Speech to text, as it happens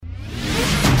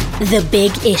The Big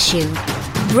Issue.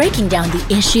 Breaking down the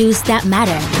issues that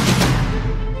matter.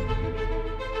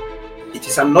 It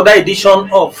is another edition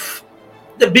of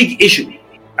The Big Issue.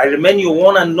 I remain your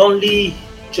one and only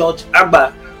George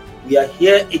Agba. We are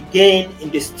here again in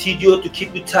the studio to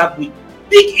keep you tapped with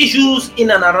big issues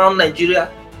in and around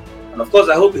Nigeria. And of course,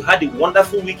 I hope you had a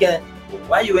wonderful weekend.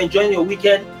 While you were enjoying your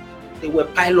weekend, there were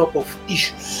a pile up of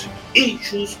issues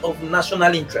of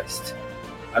national interest.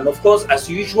 And of course, as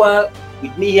usual,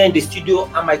 with me here in the studio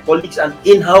are my colleagues and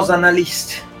in-house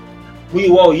analyst,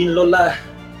 Muyiwa Oyinlola,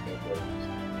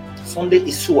 Sunday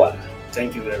Isua.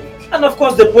 Thank you very much. And of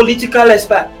course, the political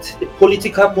expert, the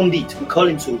political pundit, we call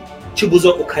him so,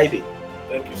 Chibuzo Okaibe.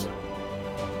 Thank you, sir.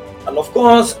 And of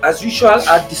course, as usual,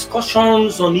 our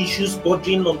discussions on issues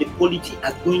bordering on the polity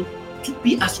are going to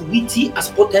be as witty, as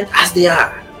potent as they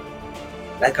are.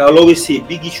 Like I'll always say,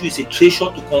 big issue is a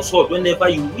treasure to consult whenever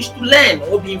you wish to learn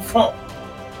or be informed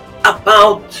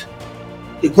about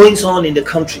the goings on in the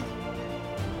country.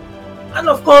 And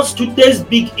of course, today's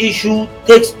big issue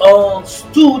takes us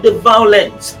to the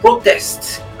violence,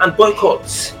 protests, and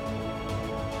boycotts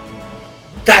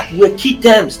that were key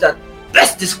terms that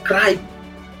best describe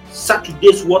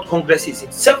Saturday's World Congresses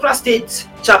in several states,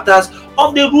 chapters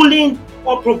of the ruling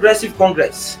All Progressive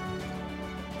Congress.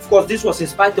 Of course, this was in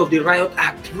spite of the riot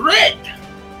act read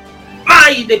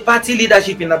by the party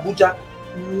leadership in Abuja,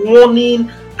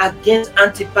 warning against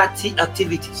anti-party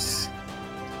activities.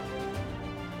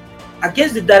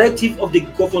 Against the directive of the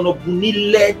Governor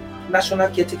Buni-led National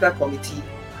Caretaker Committee,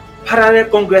 parallel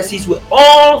congresses were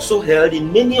also held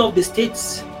in many of the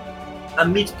states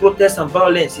amid protests and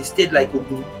violence in states like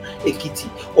Ogun, Ekiti,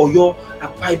 Oyo,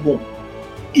 Akwa Ibom,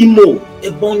 Imo,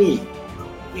 Ebonyi.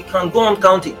 We can go on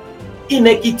counting. In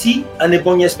Ekiti and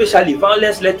Ebonyi especially,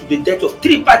 violence led to the death of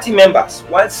 3 party members,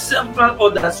 while several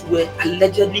others were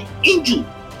allegedly injured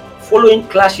following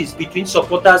clashes between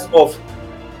supporters of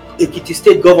Ekiti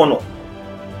State Governor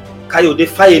Kayode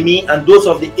Fayemi and those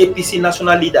of the APC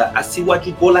national leader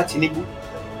Asiwaju Bola Tinubu,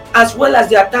 as well as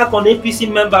the attack on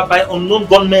APC member by unknown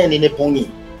gunmen in Ebonyi.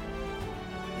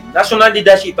 The national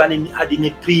leadership had in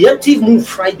a preemptive move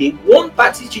Friday warned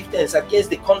party chieftains against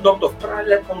the conduct of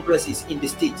parallel congresses in the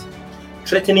state,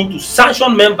 threatening to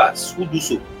sanction members who do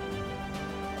so.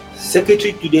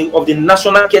 Secretary of the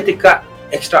National Caretaker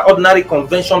Extraordinary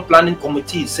Convention Planning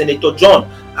Committee, Senator John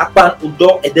Akpan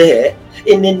Udo Edehe,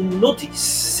 in a notice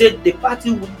said the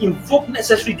party would invoke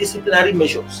necessary disciplinary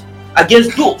measures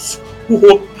against those who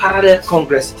hold parallel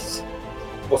congresses.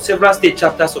 But several state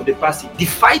chapters of the party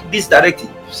defied these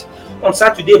directives on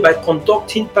Saturday by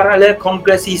conducting parallel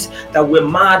congresses that were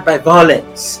marred by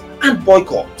violence and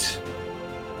boycott.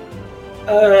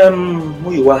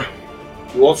 Muyiwa,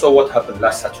 you all saw what happened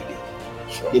last Saturday.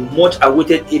 Sure. The much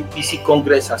awaited APC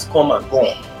Congress has come and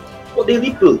gone, but the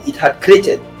ripple it had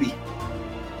created,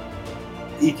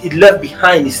 it left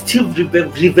behind, is still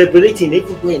reverberating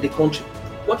everywhere in the country.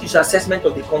 What is your assessment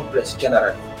of the Congress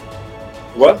generally?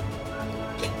 Well,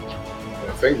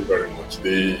 thank you very much.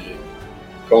 The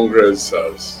Congress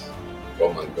has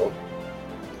come and gone,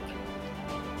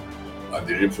 and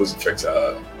the ripple effects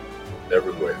are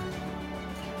everywhere.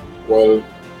 Well,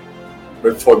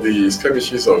 but for the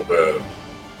skirmishes of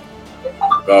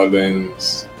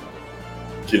violence,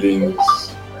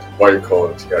 killings,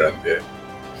 boycott here and there,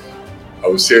 I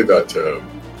would say that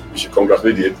we should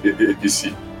congratulate the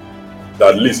APC.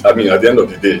 That at least, at the end of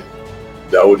the day,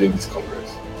 they are holding this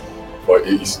Congress. But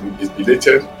it's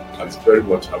belated and it's very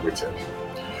much awaited.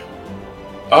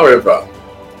 However,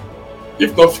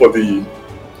 if not for the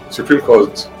Supreme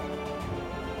Court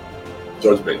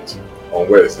judgment on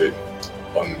Wednesday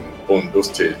on Ondo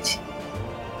State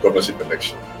governorship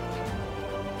election,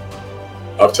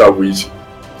 after which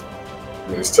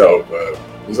Minister of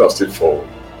State for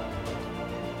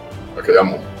the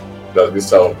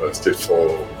Minister of State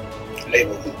for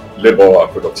Labor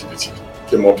and Productivity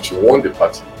came up to warn the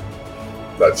party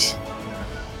that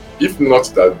if not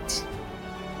that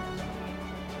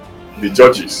the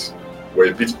judges were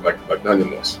a bit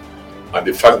magnanimous, and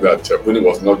the fact that Buni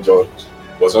was not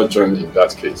joined in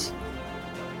that case,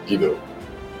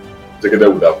 together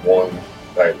would have won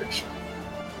that election.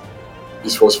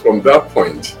 It was from that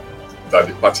point that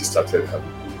the party started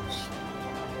having issues.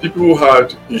 People who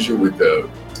had issue with the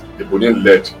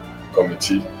Buni-led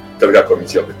committee, Caretaker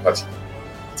committee of the party,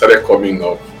 started coming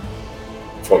up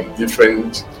from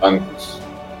different angles,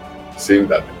 saying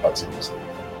that the party was.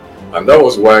 And that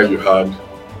was why you had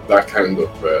that kind of,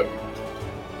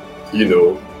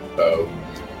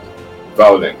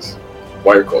 violence,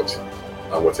 boycott,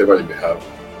 and whatever you may have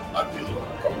at the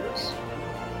Congress.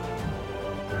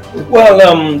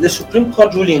 Well, the Supreme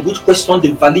Court ruling, which questioned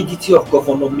the validity of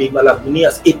Governor Buni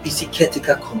as APC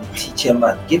Caretaker Committee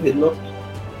chairman, gave a lot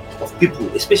of people,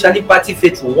 especially party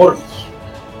faithful, worry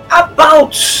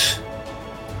about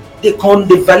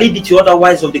the validity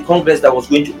otherwise of the Congress that was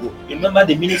going to go. Remember,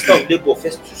 the Minister of Labour,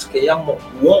 Festus Keyamo,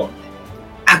 warned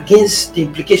against the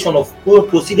implication of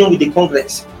proceeding with the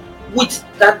Congress with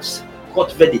that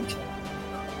court verdict.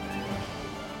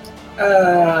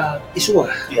 Yeah.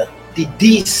 Did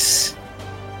this,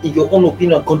 in your own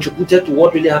opinion, contributed to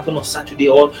what really happened on Saturday,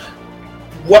 or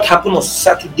what happened on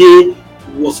Saturday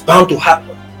was bound to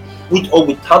happen, with or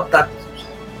without that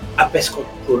APC court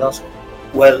pronouncement?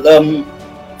 Well,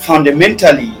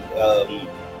 fundamentally,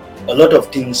 a lot of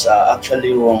things are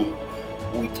actually wrong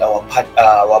with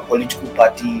our political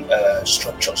party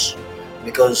structures,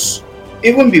 because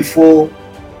even before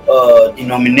the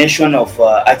nomination of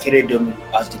Akere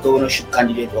as the governorship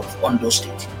candidate of Ondo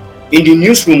State, in the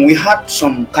newsroom we had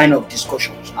some kind of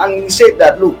discussions, and we said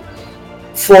that, look,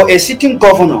 for a sitting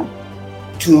governor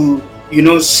to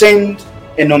send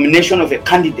a nomination of a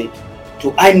candidate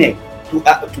to INEC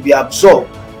to be absorbed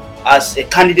as a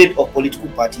candidate of political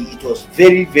party, it was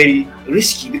very, very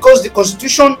risky, because the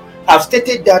constitution have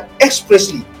stated that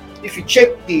expressly. If you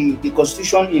check the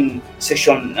constitution in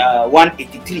section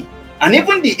 183, and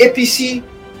even the APC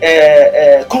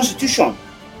constitution,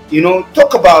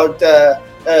 talk about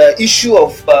issue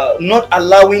of not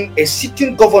allowing a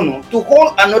sitting governor to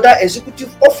hold another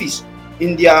executive office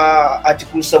in their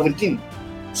article 17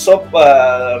 sub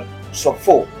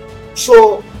 4.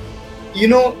 So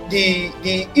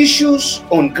the issues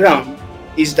on ground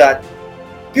is that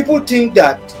people think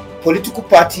that political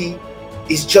party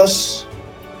is just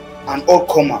an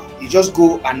all-comer. You just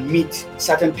go and meet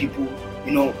certain people,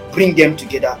 bring them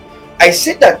together. I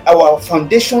said that our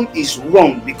foundation is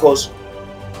wrong because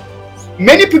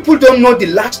many people don't know the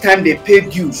last time they paid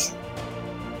dues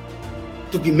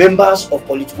to be members of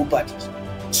political parties.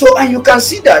 So, and you can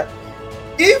see that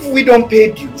if we don't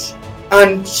pay dues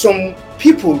and some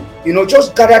people,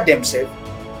 just gather themselves,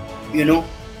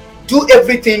 do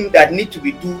everything that need to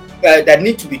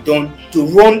be done to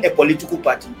run a political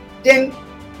party, then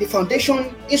the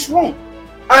foundation is wrong.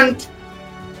 And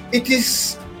it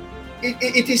is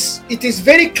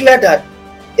very clear that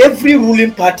every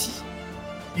ruling party,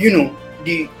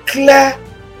 the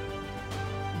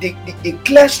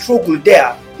clear struggle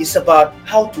there is about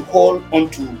how to hold on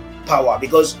to power,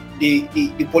 because the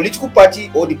political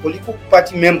party or the political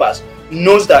party members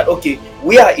knows that, okay,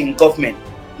 we are in government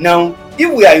now.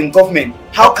 If we are in government,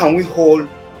 how can we hold,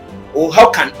 or how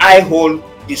can I hold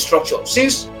the structure,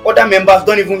 since other members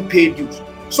don't even pay dues?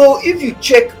 So if you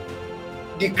check,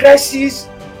 the crisis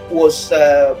was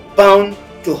bound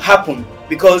to happen,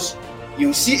 because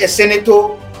you see a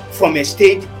senator from a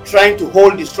state trying to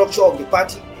hold the structure of the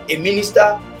party, a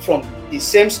minister from the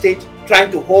same state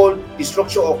trying to hold the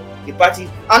structure of the party,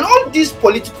 and all these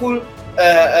political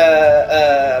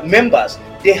members,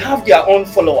 they have their own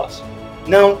followers.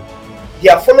 Now,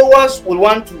 their followers will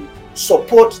want to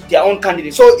support their own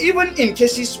candidate. So even in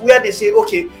cases where they say,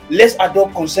 okay, let's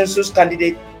adopt consensus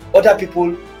candidate, other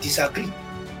people disagree.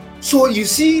 So you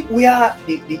see where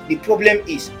the problem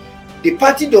is. The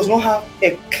party does not have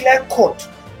a clear-cut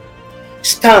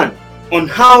stand on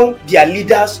how their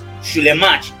leaders should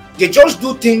emerge. They just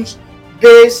do things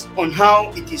based on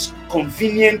how it is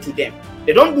convenient to them.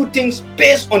 They don't do things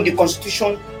based on the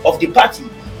constitution of the party,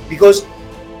 because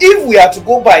if we are to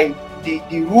go by the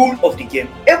rule of the game,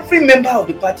 every member of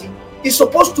the party is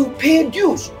supposed to pay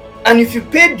dues. And if you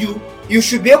pay due, you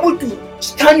should be able to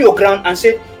stand your ground and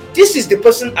say, this is the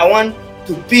person I want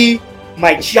to be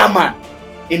my chairman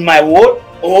in my ward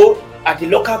or at the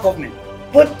local government.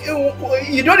 But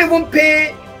you don't even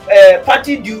pay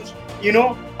party dues,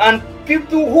 and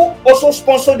people who also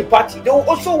sponsor the party, they will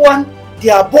also want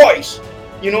their boys,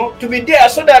 to be there,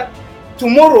 so that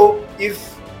tomorrow,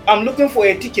 if I'm looking for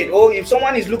a ticket, or if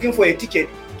someone is looking for a ticket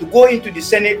to go into the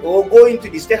Senate or go into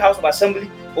the State House of Assembly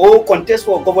or contest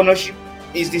for governorship,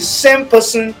 is the same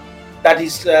person that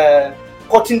is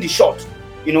cutting the shot,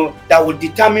 that will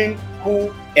determine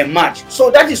who emerge.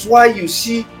 So that is why you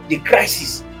see the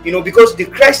crisis, because the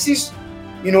crisis,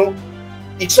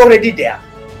 it's already there,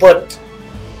 but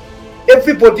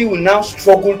everybody will now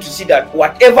struggle to see that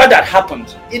whatever that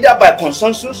happens, either by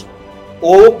consensus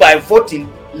or by voting,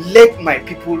 let my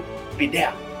people be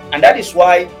there. And that is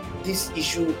why this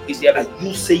issue is there. Are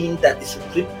you saying that the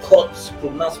Supreme Court's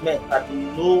pronouncement had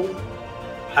no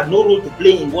role to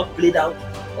play in what played out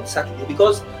on Saturday?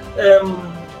 Because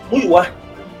Muyiwa,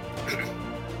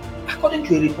 according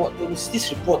to a report, there was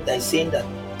this report that is saying that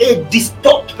a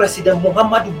disturbed President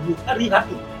Muhammadu Buhari had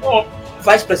to call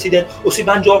Vice President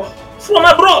Osibanjo from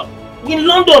abroad in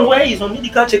London, where he's on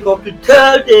medical checkup, to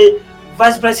tell the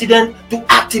Vice President to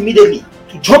act immediately,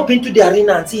 to jump into the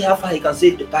arena and see how far he can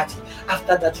save the party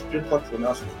after that Supreme Court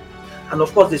pronouncement. And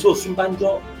of course, they saw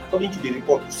Osibanjo, according to the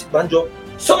report, Osibanjo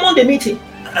summoned the meeting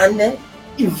and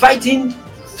inviting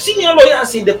senior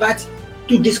lawyers in the party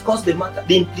to discuss the matter,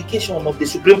 the implication of the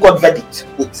Supreme Court verdict.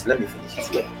 Wait, let me finish as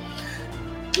well.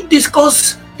 To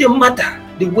discuss the matter,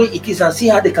 the way it is, and see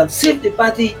how they can save the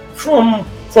party from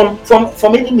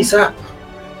any mishap.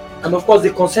 And of course,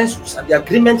 the consensus and the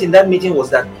agreement in that meeting was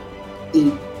that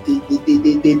the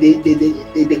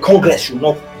Congress should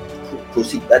not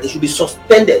proceed, that they should be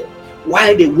suspended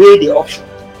while they weigh the option.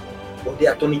 But the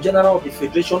Attorney General of the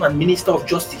Federation and Minister of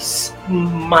Justice,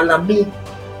 Malami,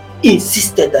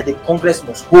 insisted that the Congress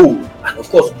must hold. And of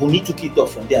course, Buni took it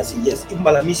off from there and said, yes, if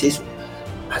Malami says so,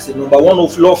 as the number one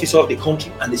law officer of the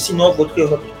country and the senior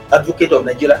advocate of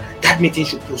Nigeria, that meeting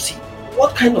should proceed.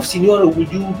 What kind of scenario will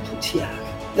you put here?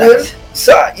 Well,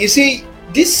 sir, you see,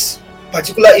 this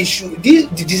particular issue,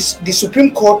 the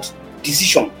Supreme Court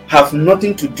decision have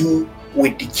nothing to do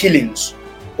with the killings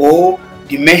or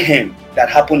the mayhem that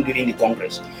happened during the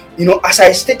Congress. You know, as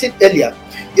I stated earlier,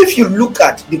 if you look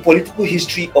at the political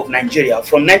history of Nigeria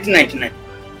from 1999,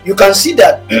 you can see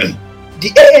that the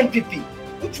ANPP,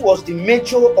 which was the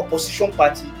major opposition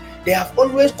party, they have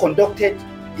always conducted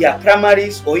their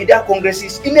primaries or either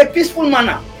congresses in a peaceful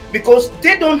manner, because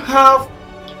they don't have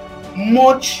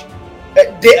much,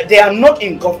 they are not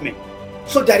in government,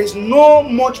 so there is no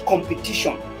much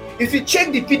competition. If you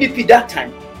check the PDP that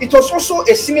time, it was also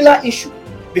a similar issue,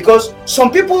 because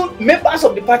some people, members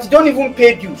of the party, don't even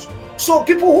pay dues. So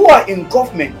people who are in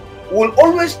government will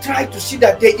always try to see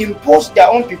that they impose their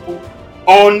own people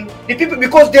on the people,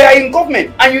 because they are in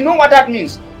government. And you know what that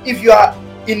means. If you are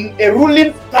in a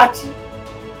ruling party,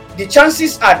 the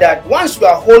chances are that once you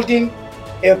are holding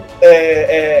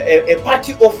a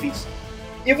party office,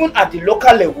 even at the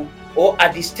local level or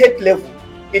at the state level,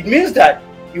 it means that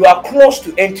you are close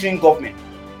to entering government,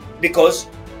 because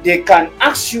they can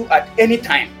ask you at any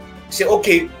time, say,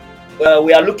 okay,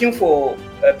 we are looking for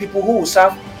people who will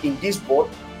serve in this board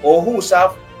or who will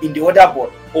serve in the other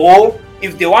board, or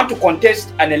if they want to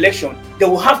contest an election, they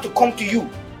will have to come to you.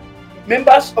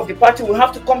 Members of the party will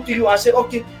have to come to you and say,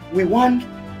 okay, we want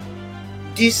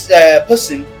this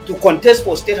person to contest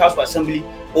for State House of Assembly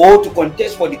or to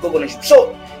contest for the governorship.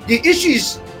 So the issue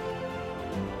is,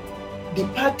 the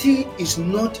party is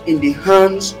not in the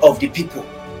hands of the people.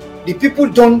 The people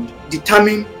don't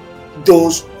determine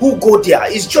those who go there.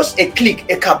 It's just a clique,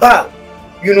 a cabal,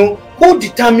 you know, who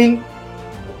determine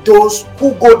those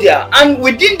who go there. And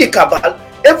within the cabal,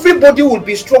 everybody will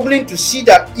be struggling to see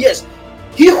that, yes,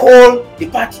 he holds the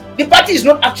party. The party is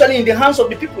not actually in the hands of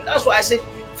the people. That's why I said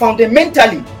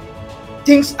fundamentally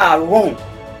things are wrong,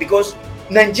 because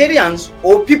Nigerians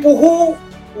or people who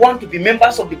want to be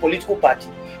members of the political party,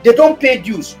 they don't pay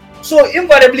dues. So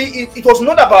invariably, it was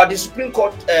not about the Supreme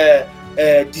Court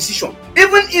decision.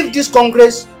 Even if this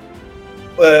Congress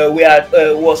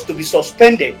was to be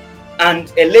suspended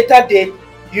and a later date,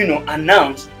 you know,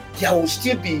 announced, there will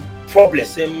still be problems.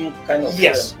 Same kind of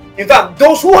yes. In fact,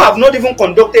 those who have not even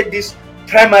conducted these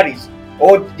primaries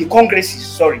or the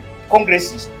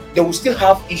congresses, they will still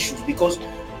have issues, because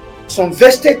some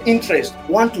vested interests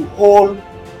want to hold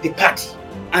the party,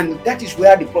 and that is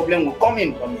where the problem will come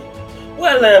in.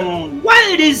 Well,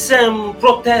 while these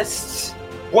protests,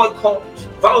 boycott,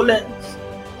 violence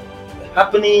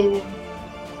happening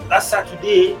last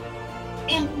Saturday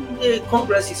in the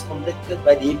Congress is conducted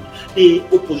by the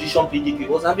opposition PDP,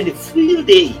 was having a field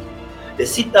day. They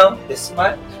sit down, they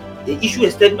smile, they issue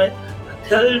a statement and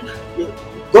tell the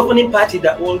governing party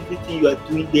that everything you are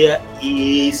doing there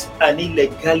is an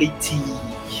illegality.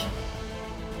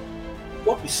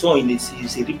 What we saw in this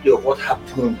is a replay of what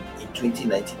happened in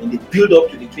 2019, in the build-up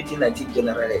to the 2019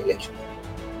 general election.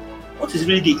 What is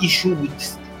really the issue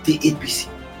with the APC?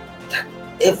 That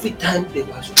every time they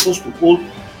were supposed to hold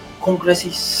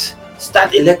congresses,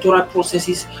 start electoral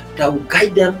processes that will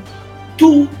guide them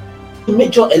to a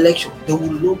major election, they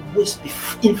will always be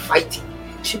infighting.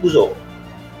 Chibuzo,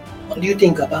 what do you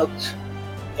think about?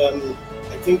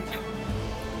 I think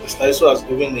Mr. Iso has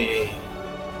given a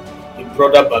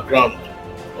broader background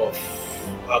of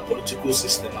our political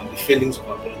system and the failings of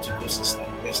our political system.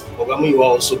 Mr. Ogamu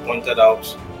also pointed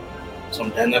out some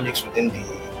dynamics within the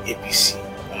APC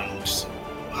and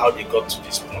how they got to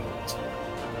this point.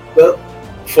 Well,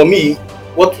 for me,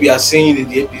 what we are seeing in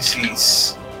the APC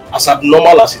is, as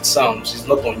abnormal as it sounds, is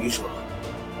not unusual.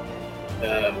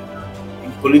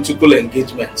 political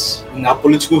engagements, in our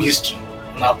political history,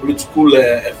 in our political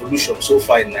evolution so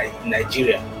far in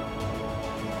Nigeria,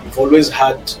 we've always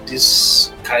had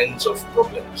these kinds of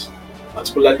problems,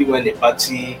 particularly when a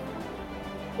party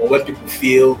or when people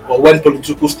feel, or when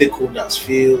political stakeholders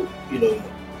feel,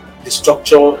 the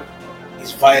structure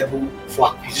is viable for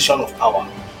acquisition of power.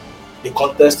 The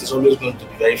contest is always going to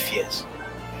be very fierce.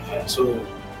 So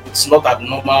it's not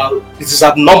abnormal. It is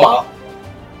abnormal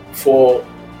for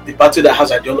the party that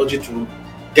has ideology to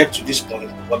get to this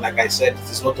point. But like I said, it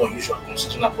is not unusual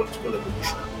considering our political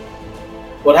evolution.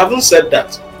 But having said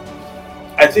that,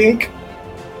 I think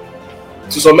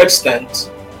to some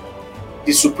extent,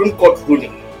 the Supreme Court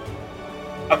ruling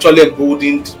actually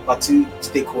emboldened party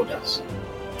stakeholders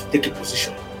to take a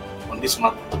position on this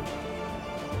matter.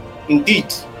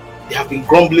 Indeed, there have been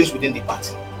grumblings within the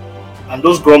party, and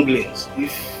those grumblings,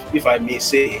 if I may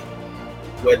say,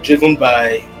 were driven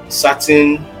by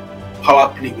certain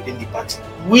power play within the party,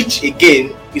 which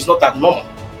again is not abnormal.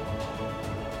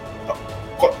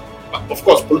 Of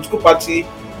course, political party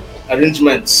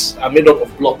arrangements are made up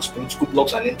of blocks, political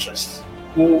blocks and interests,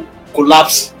 who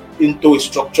collapse into a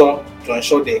structure to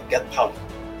ensure they get power.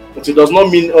 But it does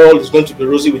not mean all is going to be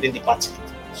rosy within the party.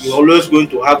 You're always going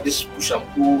to have this push and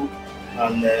pull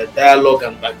and dialogue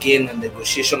and bargain and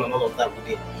negotiation and all of that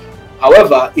within.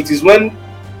 However, it is when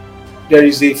there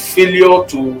is a failure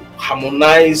to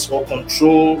harmonize or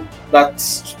control that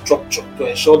structure to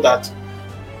ensure that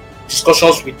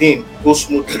discussions within go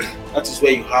smoothly. That is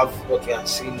where you have what we are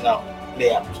seeing now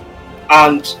play out.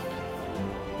 And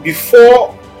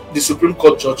before the Supreme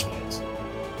Court judgment,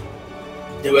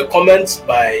 there were comments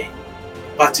by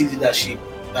party leadership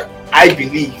that I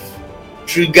believe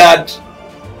triggered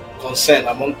concern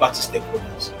among party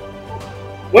stakeholders.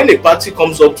 When a party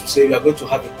comes up to say we are going to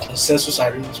have a consensus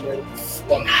arrangement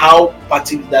on how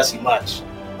party leaders emerge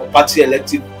or party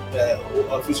elected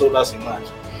office holders emerge,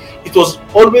 it was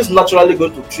always naturally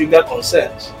going to trigger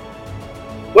concerns.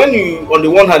 When you, on the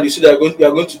one hand, you see that you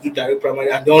are going to do direct primary,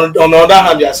 and on the other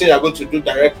hand, you are saying you are going to do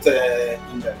direct,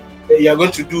 you are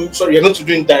going to do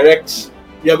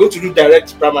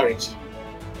direct primaries,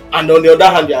 and on the other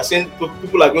hand, you are saying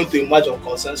people are going to emerge on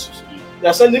consensus. You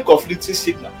are sending conflicting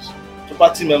signals to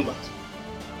party members,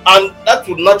 and that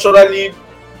would naturally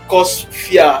cause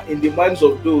fear in the minds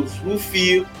of those who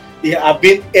feel they are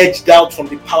being edged out from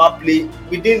the power play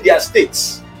within their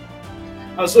states.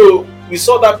 And so we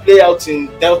saw that play out in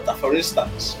Delta, for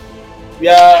instance,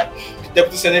 where the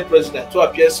Deputy Senate President, who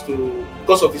appears to,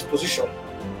 because of his position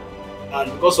and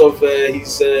because of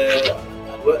his,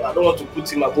 I don't want to put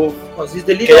him above, because he's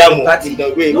the leader of the party. He's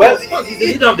the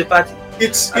leader of the party.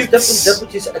 It's I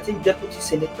think deputy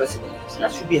Senate President.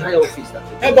 That should be higher office.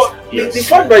 But yes, the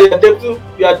fact that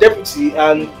you are deputy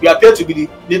and you appear to be the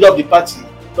leader of the party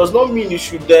does not mean you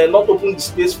should not open the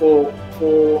space for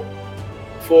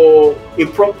a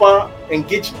proper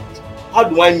engagement. How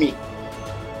do I mean?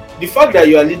 The fact that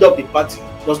you are leader of the party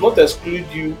does not exclude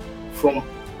you from,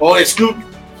 or exclude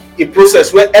a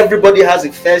process where everybody has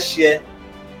a fair share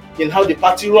in how the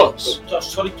party runs.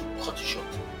 Just sorry to cut you short.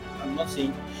 I'm not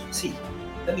saying, see,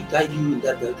 let me guide you in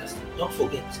that Delta state. Don't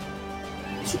forget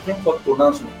the Supreme Court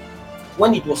pronouncement,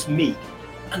 when it was made,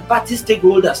 and party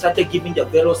stakeholders started giving their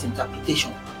various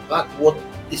interpretations about what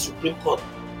the Supreme Court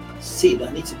said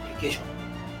and its implication.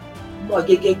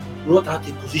 Agege brought out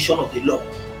a position of the law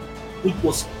which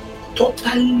was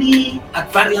totally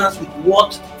at variance with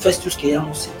what Festus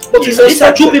Keyamo said. But these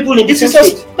are two people in different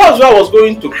states. That's where I was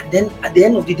going to. And then at the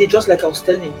end of the day, just like I was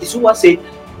telling Isuwa said,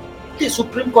 the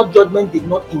Supreme Court judgment did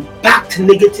not impact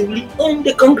negatively on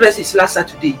the Congresses last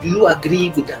Saturday. Do you agree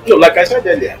with that? No, like I said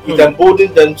earlier, it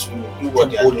emboldened them to do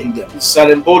what they are doing. It's an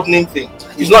emboldening thing.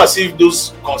 It's not as if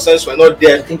those concerns were not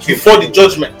there before the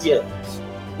judgment. Yeah.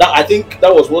 I think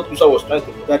that was what Musa was trying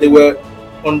to do, that they were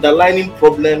underlining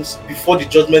problems before the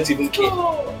judgment even came.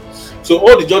 Oh. So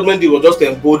all the judgment did was just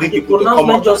embolden people to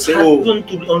come out and say, oh,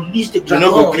 to unleash the we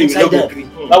don't agree.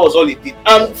 That was all it did.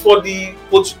 And for the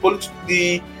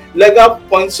legal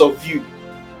points of view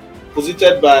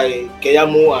posited by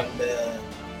Keyamo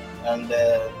and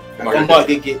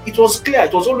Agege, it was clear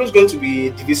it was always going to be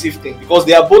a divisive thing because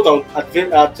they are both on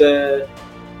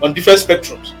different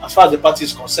spectrums as far as the party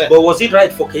is concerned. But was it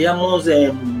right for Keyamo's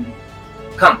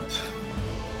camp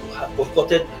to have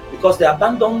boycotted because they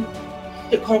abandoned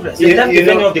the Congress? They left the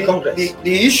venue of the Congress.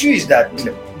 The issue is that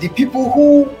the people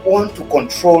who want to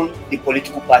control the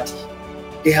political party,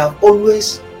 they have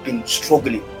always been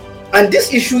struggling. And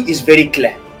this issue is very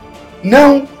clear.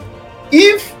 Now,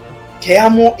 if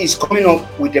Keyamo is coming up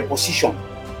with a position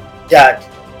that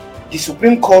the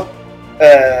Supreme Court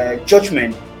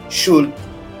judgment should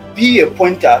be a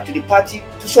pointer to the party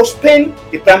to suspend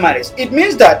the primaries. It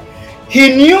means that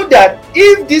he knew that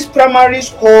if these primaries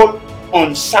hold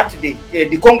on Saturday,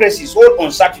 the congresses hold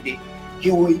on Saturday, he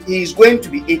is going to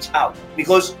be edged out,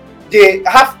 because they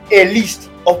have a list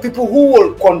of people who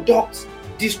will conduct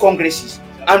these congresses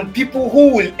and people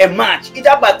who will emerge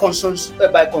either by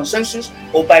consensus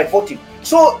or by voting.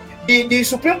 So the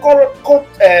Supreme Court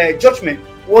judgment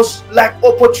was like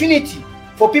opportunity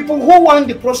for people who want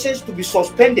the process to be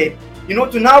suspended,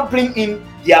 to now bring in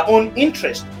their own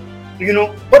interest,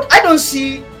 But I don't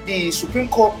see the Supreme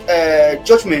Court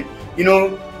judgment,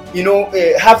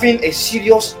 having a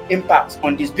serious impact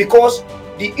on this, because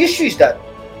the issue is that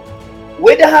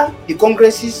whether the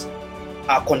congresses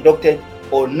are conducted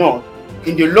or not,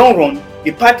 in the long run,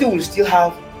 the party will still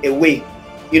have a way.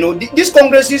 These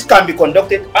congresses can be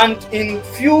conducted, and in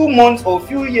few months or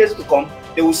few years to come,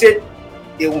 they will say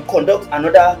they will conduct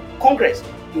another congress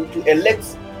to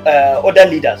elect other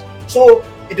leaders. So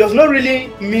it does not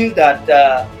really mean that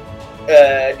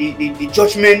the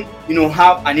judgment,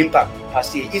 have an impact per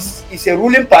se. It's a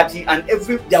ruling party, and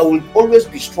there will always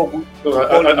be struggle. No,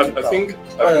 I think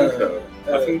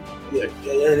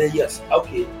yes.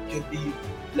 Okay,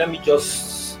 let me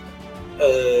just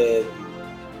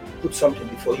put something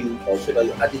before you, so that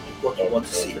you add it to what you want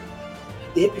to say.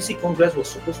 The APC Congress was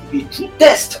supposed to be a true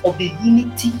test of the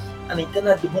unity and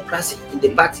internal democracy in the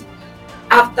party.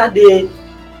 After the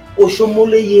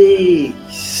Oshomole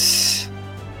years,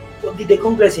 what did the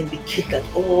Congress indicate at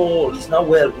all? It's not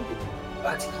well with the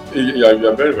party. Yeah, you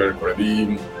are very, very correct.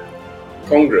 The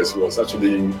Congress was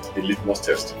actually a litmus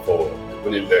test for the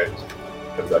Buni-led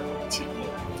committee.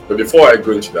 But before I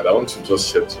go into that, I want to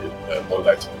just shed more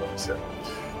light on what you said.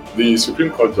 The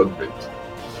Supreme Court judgment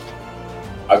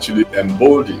actually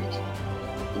emboldened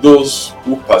those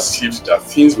who perceived that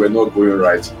things were not going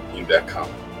right in their camp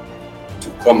to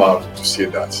come out to say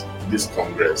that this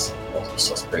Congress must be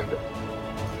suspended.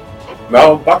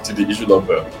 Now, back to the issue of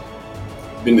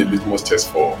being a litmus test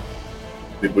for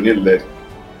the Buni-led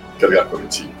Caretaker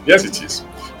committee. Yes, it is.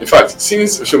 In fact,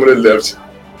 since Oshomole left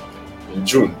in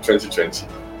June 2020,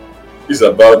 it's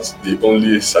about the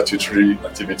only statutory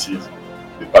activities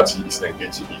the party is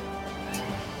engaging in.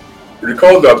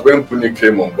 Recall that when Buni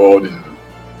came on board in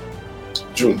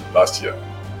June last year,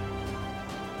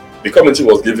 the committee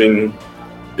was given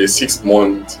a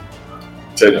 6-month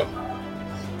tenure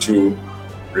to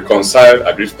reconcile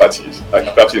aggrieved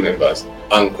party members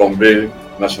and convene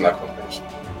national convention.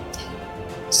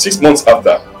 6 months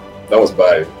after, that was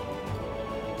by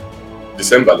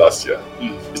December last year,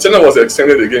 the tenure was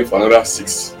extended again for another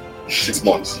six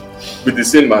months with the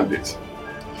same mandate.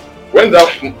 When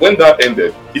that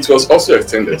ended, it was also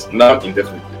extended, now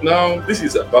indefinitely. Now, this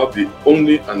is about the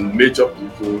only and major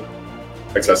political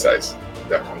exercise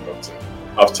they are conducting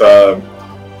after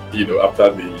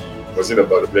about the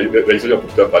registration of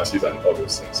political parties and all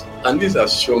those things. And this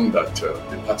has shown that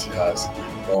the party has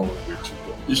a long way to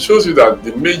go. It shows you that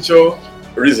the major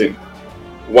reason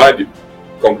why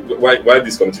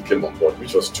this committee came on board,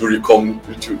 which was to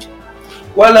reconstitute.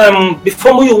 Well,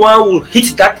 before we will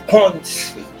hit that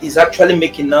point he's actually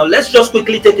making now, let's just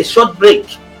quickly take a short break.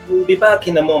 We'll be back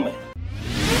in a moment.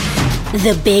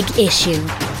 The Big Issue.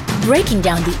 Breaking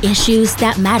down the issues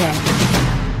that matter.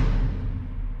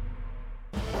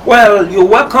 Well, you're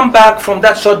welcome back from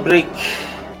that short break.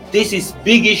 This is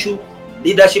Big Issue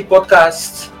Leadership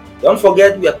Podcast. Don't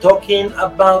forget, we are talking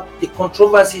about the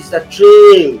controversies that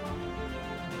trail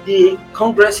the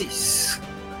congresses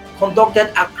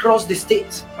conducted across the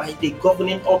state by the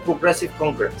governing All Progressive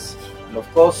Congress. And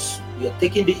of course, we are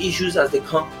taking the issues as they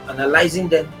come, analyzing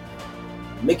them,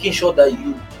 making sure that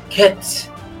you get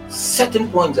certain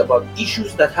points about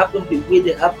issues that happen the way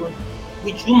they happen,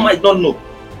 which you might not know.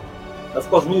 Of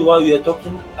course, meanwhile, we are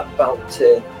talking about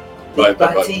the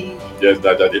party. Yes,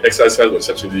 that the exercise was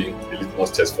actually a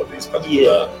litmus test for this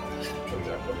particular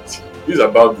committee. This is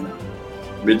about the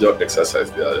major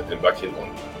exercise they are embarking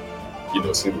on,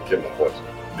 since they came on board.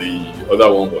 The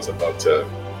other one was about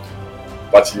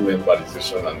party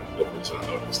memberization and documentation and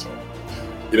all this stuff.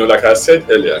 Like I said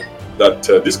earlier, that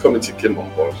this committee came on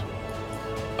board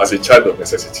as a child of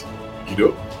necessity,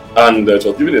 and it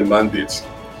was given a mandate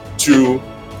to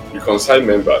reconcile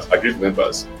members, aggrieved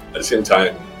members, at the same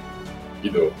time,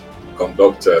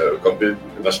 conduct the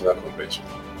national convention.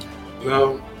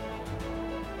 Now,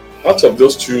 out of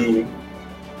those two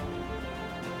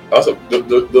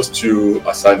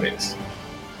assignments,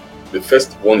 the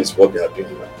first one is what they are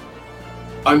doing now.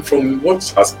 And from what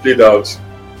has played out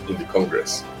in the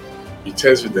Congress, it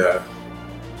tells you that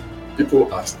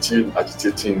people are still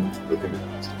agitating within the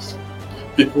parties.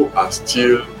 people are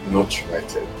still not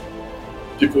united.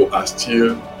 People are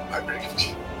still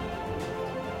aggrieved.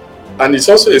 And it's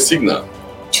also a signal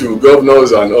to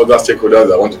governors and other stakeholders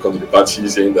that want to come to the party,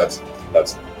 saying that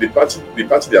the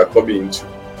party they are coming into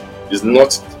is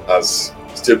not as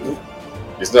stable,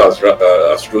 it's not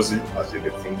as rosy as they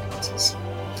think it is.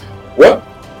 Well,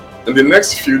 in the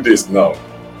next few days now,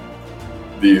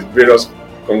 the various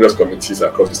Congress committees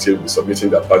across the state will be submitting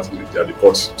their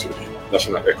reports to the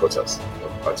national headquarters of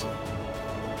the party.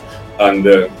 And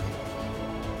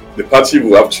the party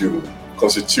will have to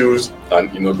constitute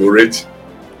and inaugurate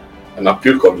an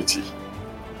appeal committee,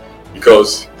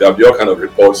 because there will be all kind of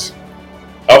reports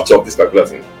after this particular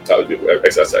thing that will be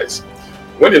exercised.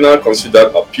 When they now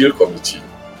consider appeal committee,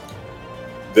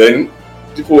 then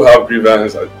people who have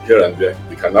grievance here and there,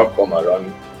 they can now come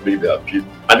around, make their appeal,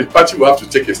 and the party will have to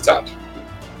take a stand.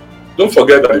 Don't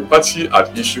forget that the party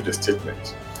had issued a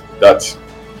statement that,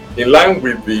 in line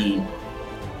with the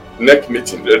NEC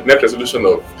meeting, the NEC resolution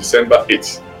of December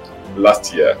 8th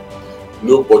last year,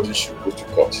 nobody should go to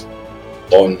court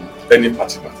on any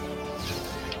party matter.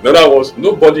 In other words,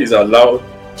 nobody is allowed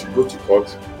to go to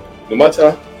court, no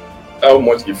matter how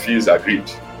much he feels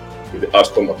aggrieved with the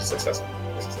outcome of this exercise.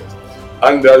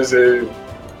 And there's an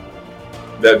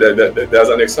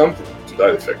example to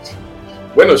that effect.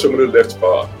 When Oshomole left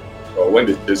power, or when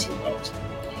they chased him out,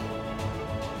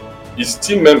 his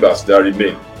team members that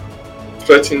remain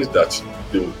threatened that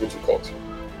they will go to court,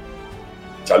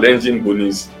 challenging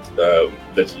Buni's the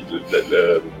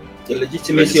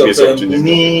legitimacy of the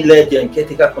Buni-led and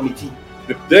Caretaker committee.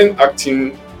 The then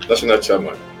acting national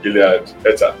chairman, Gilead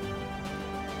Etta,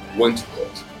 went to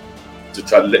court to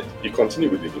challenge. He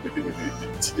continued with the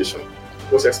litigation.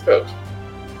 He was expelled.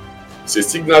 It's a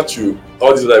signal to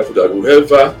all these other people that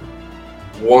whoever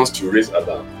wants to raise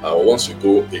alarm or wants to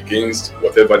go against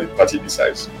whatever the party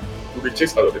decides will be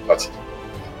chased out of the party.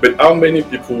 But how many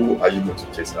people are you going to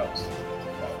chase out?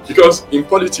 Because in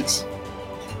politics,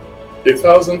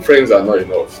 1,000 friends are not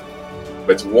enough,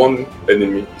 but one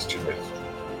enemy is too many.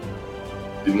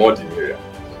 The more the merrier.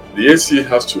 The AC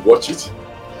has to watch it.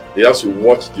 He has to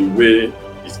watch the way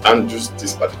it handles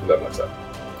this particular matter,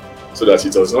 so that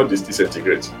it does not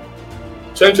disintegrate.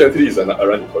 2023 is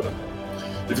around the corner.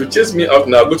 If you chase me out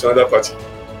now, I'll go to another party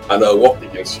and I'll work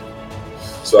against you.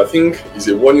 So I think it's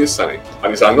a warning sign,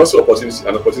 and it's an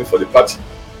opportunity for the party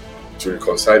to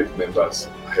reconcile its members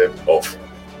ahead of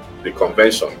the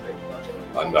convention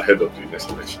and ahead of the next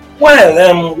election.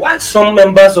 Well, while some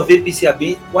members of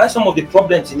APC while some of the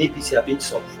problems in APC are being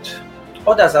solved,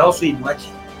 others are also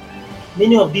emerging.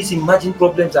 Many of these emerging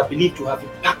problems are believed to have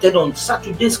impacted on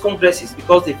Saturday's congresses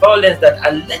because the violence that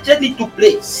allegedly took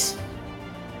place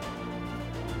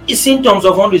is symptoms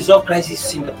of unresolved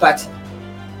crisis in the party.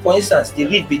 For instance, the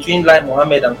rift between Lai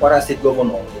Mohammed and Kwara State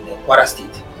Governor in Kwara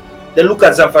State. Then look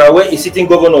at Zamfara, where a sitting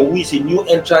governor who is a new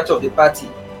entrant of the party,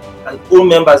 and old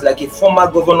members like a former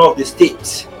governor of the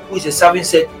state who is a serving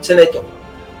senator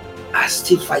are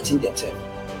still fighting themselves.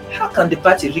 How can the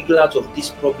party wriggle out of this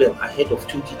problem ahead of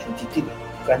 2023? You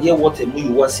can hear what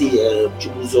Muyiwa say,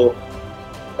 Chibuzo,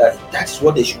 that is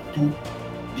what they should do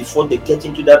before they get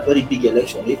into that very big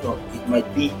election. If not, it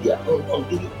might be their own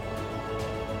undoing.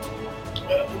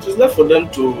 It is left for them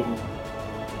to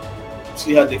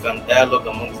see how they can dialogue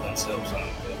amongst themselves and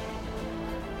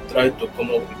try to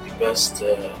come up with the best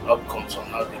outcomes on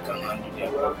how they can handle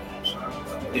their problems.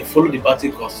 If they follow the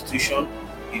party constitution,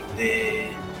 if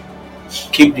they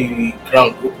keep the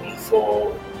ground open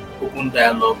for open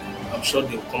dialogue, I'm sure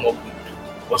they'll come up with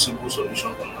possible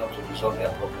solutions on how to resolve their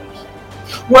problems.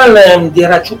 Well,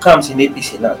 there are two camps in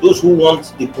APC now. Those who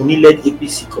want the Buni-led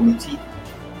APC committee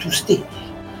to stay,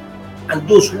 and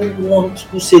those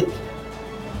who said,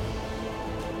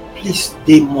 please,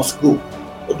 they must go.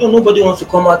 Although nobody wants to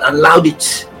come out and loud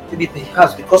it, maybe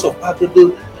perhaps because of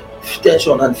palpable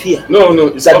tension and fear. No,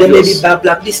 it's that obvious. they may be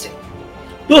blacklisted.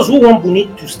 Those who want Buni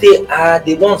to stay are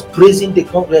the ones praising the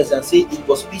Congress and say it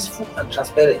was peaceful and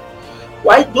transparent.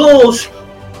 Why those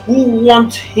who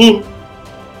want him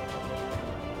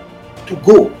to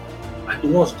go are the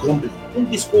ones grumbling? Won't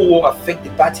this whole war affect the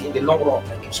party in the long run,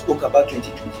 like you spoke about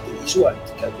 2023? So well,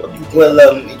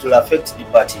 it will affect the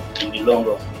party in the long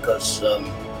run because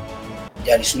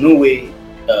there is no way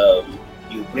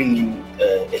you bring in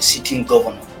a sitting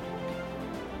governor,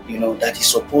 that is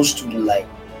supposed to like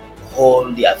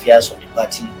hold the affairs of the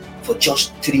party for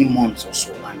just 3 months or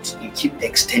so, and you keep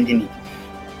extending it.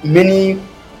 Many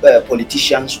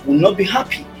politicians will not be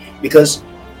happy because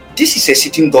this is a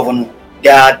sitting governor.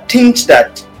 There are things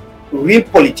that real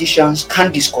politicians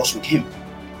can't discuss with him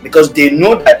because they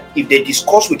know that if they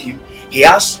discuss with him, he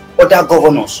has other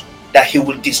governors that he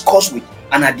will discuss with,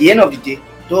 and at the end of the day,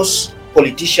 those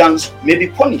politicians may be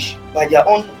punished by their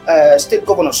own state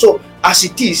governor. So as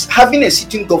it is, having a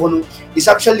sitting governor is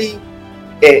actually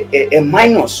a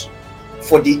minus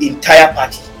for the entire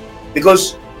party,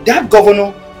 because that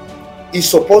governor is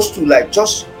supposed to like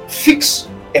just fix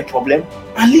a problem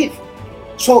and leave.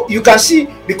 So you can see,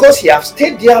 because he has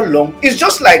stayed there long, it's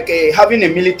just like having a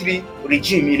military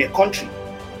regime in a country.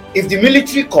 If the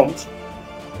military comes,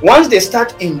 once they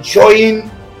start enjoying,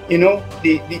 you know,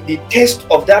 the taste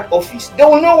of that office, they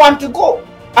will not want to go.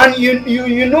 And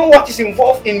you know what is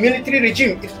involved in military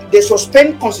regime. They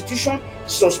suspend constitution,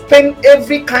 suspend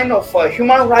every kind of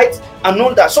human rights and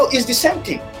all that. So it's the same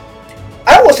thing.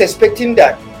 I was expecting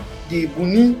that the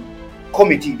Buni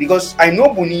committee, because I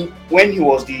know Buni when he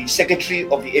was the secretary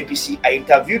of the APC. I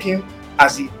interviewed him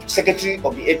as the secretary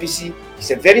of the APC.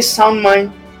 He's a very sound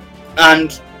mind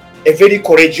and a very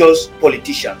courageous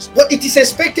politician. But it is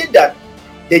expected that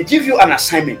they give you an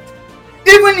assignment.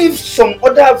 Even if some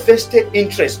other vested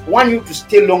interests want you to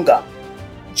stay longer,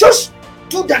 just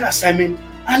do that assignment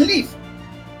and leave.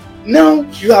 Now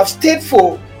you have stayed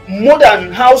for more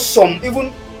than how some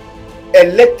even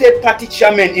elected party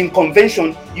chairman in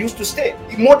convention used to stay,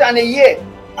 more than a year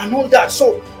and all that.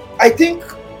 So I think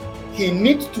he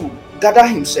needs to gather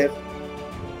himself,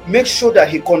 make sure that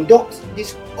he conducts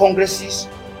these congresses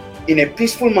in a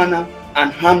peaceful manner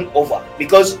and hand over,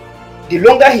 because the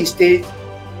longer he stays,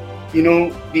 you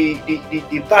know, the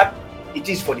bad it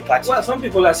is for the party. Well, some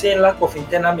people are saying lack of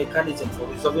internal mechanism for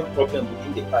resolving problems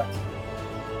within the party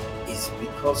is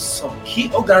because some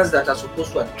key organs that are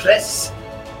supposed to address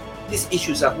these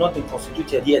issues have not been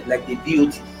constituted yet, like the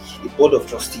BOT, the Board of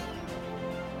Trustees.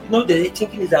 You know, the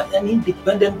thinking is that an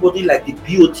independent body like the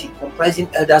BOT, comprising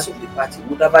elders of the party,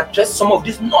 would have addressed some of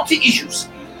these knotty issues,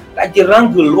 like the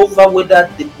wrangle over whether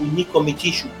the Buni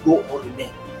committee should go or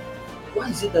remain. Why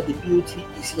is it that the BOT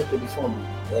is here to be formed?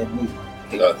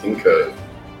 I think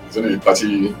it's only the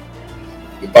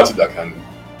party that can,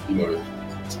 you know,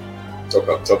 talk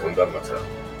on that matter.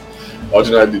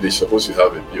 Ordinarily, they're supposed to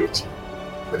have a BOT,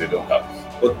 but they don't have.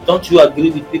 But don't you agree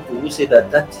with people who say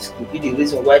that could be the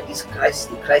reason why the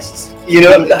crisis? You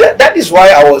know, that is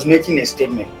why I was making a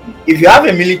statement. If you have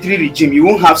a military regime, you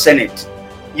won't have Senate,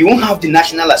 you won't have the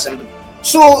National Assembly.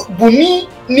 So Buni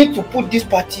need to put this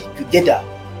party together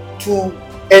to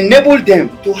enable them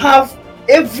to have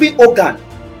every organ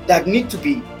that need to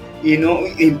be, you know,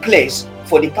 in place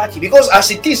for the party. Because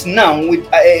as it is now with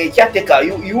a caretaker,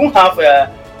 you won't have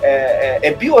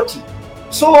a BOT.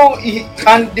 So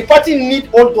and the party need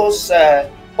all those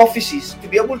offices to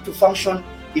be able to function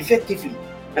effectively.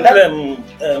 And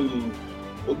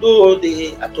although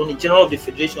the Attorney General of the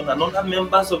Federation and other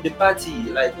members of the party,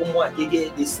 like Omo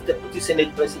Agege, the Deputy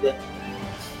Senate President,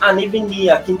 and even the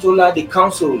Akintola, the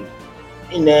council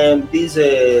in this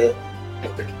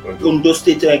Ondo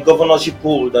State governorship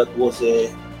poll that was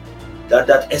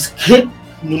that escaped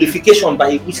nullification by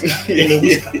a whisker in a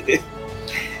whisker.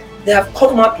 They have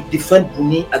come out to defend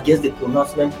Buni against the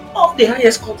pronouncement of the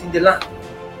highest court in the land.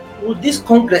 Will this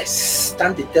Congress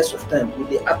stand the test of time with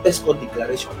the Apex Court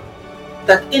declaration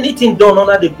that anything done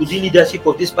under the Buni leadership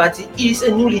of this party is a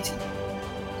nullity?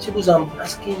 Suppose I'm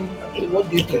asking, what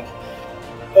do you think?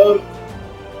 Well,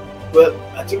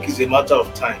 I think it's a matter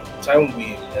of time. Time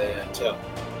will tell.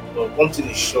 But one thing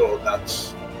is sure, that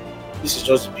this is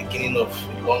just the beginning of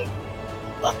a long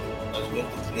battle that's going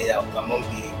to play out among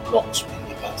the blocks within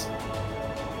the party.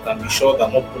 You can be sure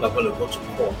that more people are going to go to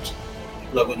court.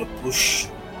 People are going to push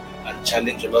and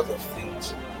challenge a lot of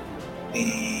things.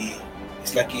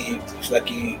 It's like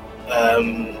a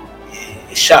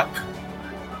shark,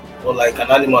 or like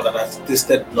an animal that has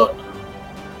tasted blood.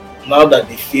 Now that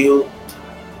they feel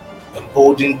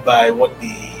emboldened by what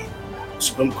the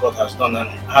Supreme Court has done and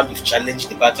how they've challenged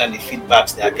the party and the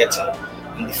feedbacks they are getting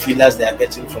and the feelers they are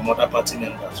getting from other party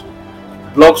members,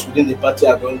 blocks within the party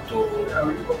are going to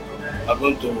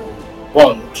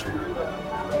bond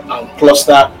and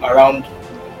cluster around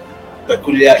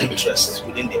peculiar interests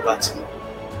within the party.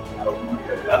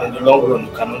 And in the long run,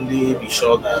 you can only be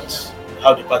sure that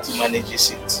how the party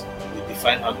manages it will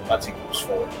define how the party goes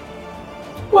forward.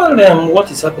 Well,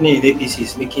 what is happening in APC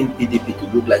is making PDP to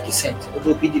look like a saint.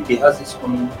 Although PDP has its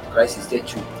own crisis there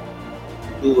too.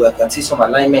 Though I can see some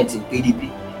alignment in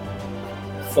PDP.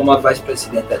 Former Vice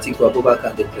President Atiku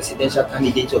Abubakar, the presidential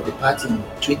candidate of the party in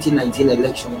 2019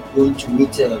 election, going to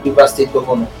meet Rivers State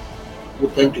Governor, who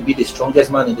tend to be the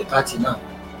strongest man in the party now,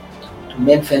 to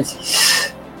mend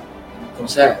fences.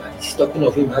 He's talking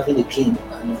of him having a dream.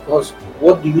 And of course,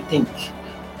 what do you think?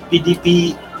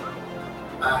 PDP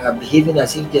are behaving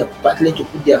as if they are battling to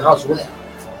put their house well.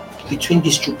 between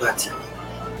these two parties,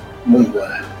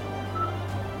 Mungwa,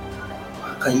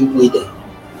 how can you weigh them?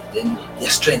 Then their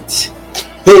strength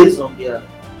based on their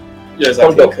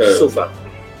conduct so far.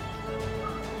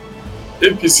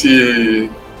 APC,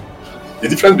 the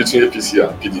difference between APC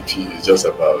and PDP is just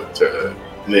about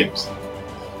names.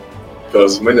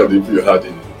 Because many of the people you had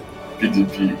in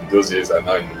PDP in those days are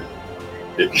now in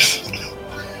APC.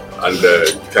 And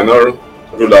you cannot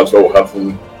rule out what will happen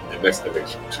in the next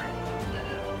election too.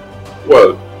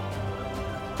 Well,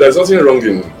 there's nothing wrong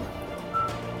in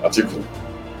Atiku,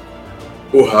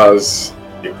 who has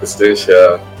a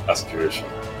presidential aspiration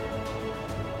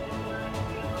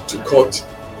to cut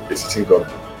a sitting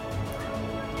governor,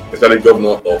 especially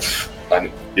governor of a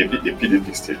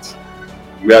PDP state,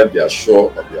 where they are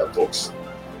sure of their talks.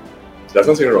 There's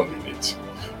nothing wrong in it.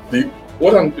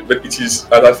 But it is,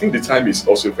 and I think the time is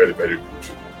also very, very good,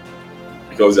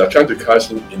 because they are trying to cash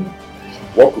in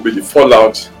what could be the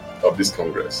fallout of this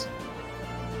Congress,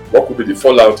 what could be the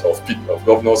fallout of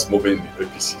governors moving in the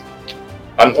APC,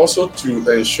 and also to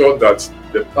ensure that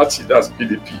the party, that's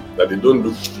PDP, that they don't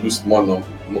lose more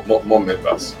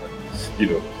members.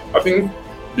 I think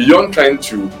beyond trying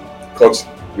to cut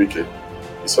wicked,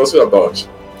 it's also about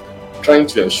trying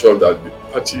to ensure that the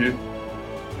party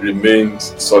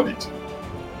remains solid.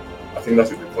 I think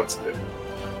that is the point there.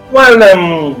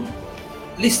 Well,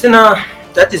 listener,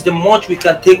 that is the much we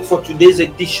can take for today's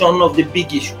edition of The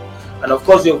Big Issue. And of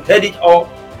course, you've heard it all.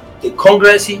 The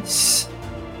congresses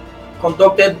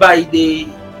conducted by the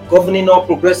Governing All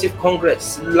Progressive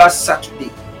Congress last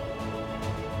Saturday,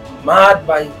 marred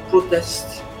by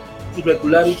protests,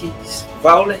 irregularities,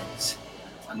 violence,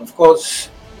 and of course,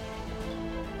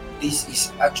 this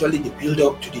is actually the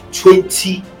build-up to the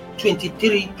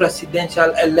 2023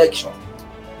 presidential election.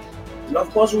 And of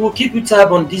course, we will keep you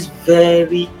tab on this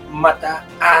very matter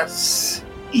as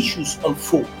issues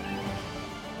unfold.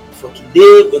 For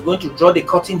today, we're going to draw the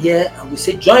curtain here, and we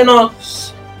say join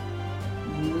us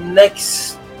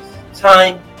next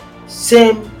time,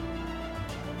 same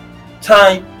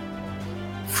time,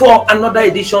 for another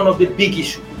edition of The Big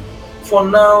Issue. For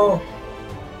now,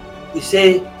 we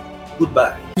say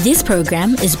goodbye. This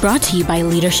program is brought to you by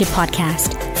Leadership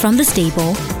Podcast from the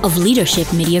stable of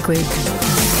Leadership Media Group.